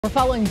We're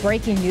following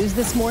breaking news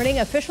this morning.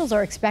 Officials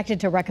are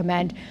expected to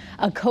recommend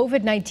a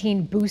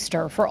COVID-19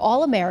 booster for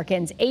all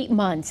Americans 8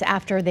 months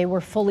after they were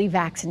fully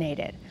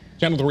vaccinated.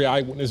 Channel 3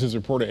 Eyewitnesses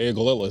reporter Aya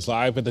Galil is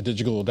live at the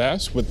digital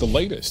desk with the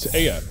latest.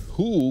 Aya,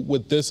 who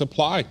would this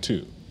apply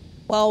to?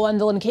 Well,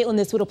 Wendell and Caitlin,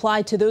 this would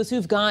apply to those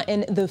who've gotten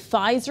the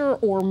Pfizer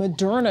or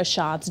Moderna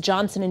shots.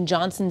 Johnson &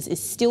 Johnson's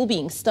is still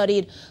being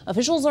studied.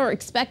 Officials are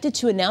expected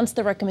to announce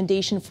the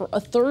recommendation for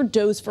a third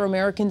dose for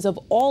Americans of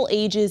all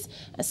ages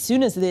as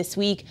soon as this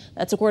week.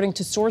 That's according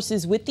to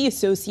sources with the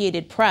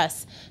Associated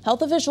Press.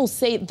 Health officials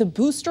say the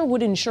booster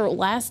would ensure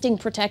lasting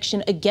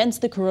protection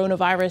against the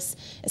coronavirus,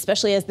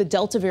 especially as the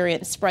Delta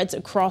variant spreads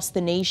across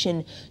the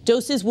nation.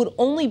 Doses would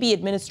only be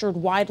administered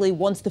widely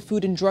once the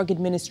Food and Drug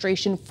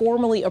Administration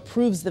formally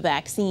approves the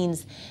vaccines.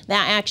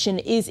 That action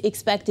is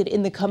expected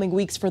in the coming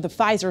weeks for the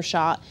Pfizer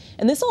shot.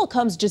 And this all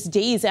comes just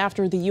days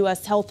after the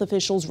U.S. health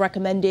officials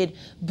recommended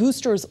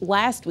boosters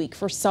last week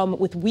for some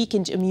with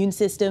weakened immune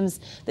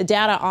systems. The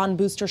data on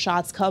booster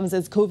shots comes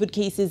as COVID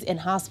cases and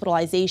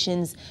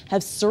hospitalizations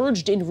have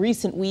surged in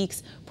recent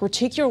weeks,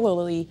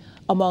 particularly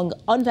among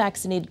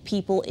unvaccinated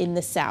people in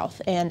the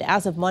South. And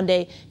as of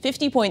Monday,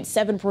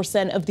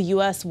 50.7% of the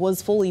U.S.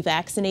 was fully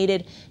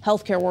vaccinated.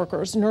 Healthcare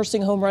workers,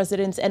 nursing home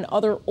residents, and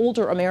other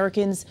older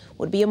Americans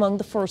would be among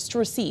the first to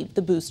receive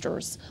the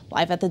boosters.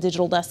 Live at the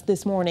digital desk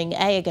this morning,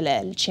 Aya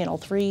Galil, Channel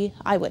 3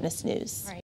 Eyewitness News.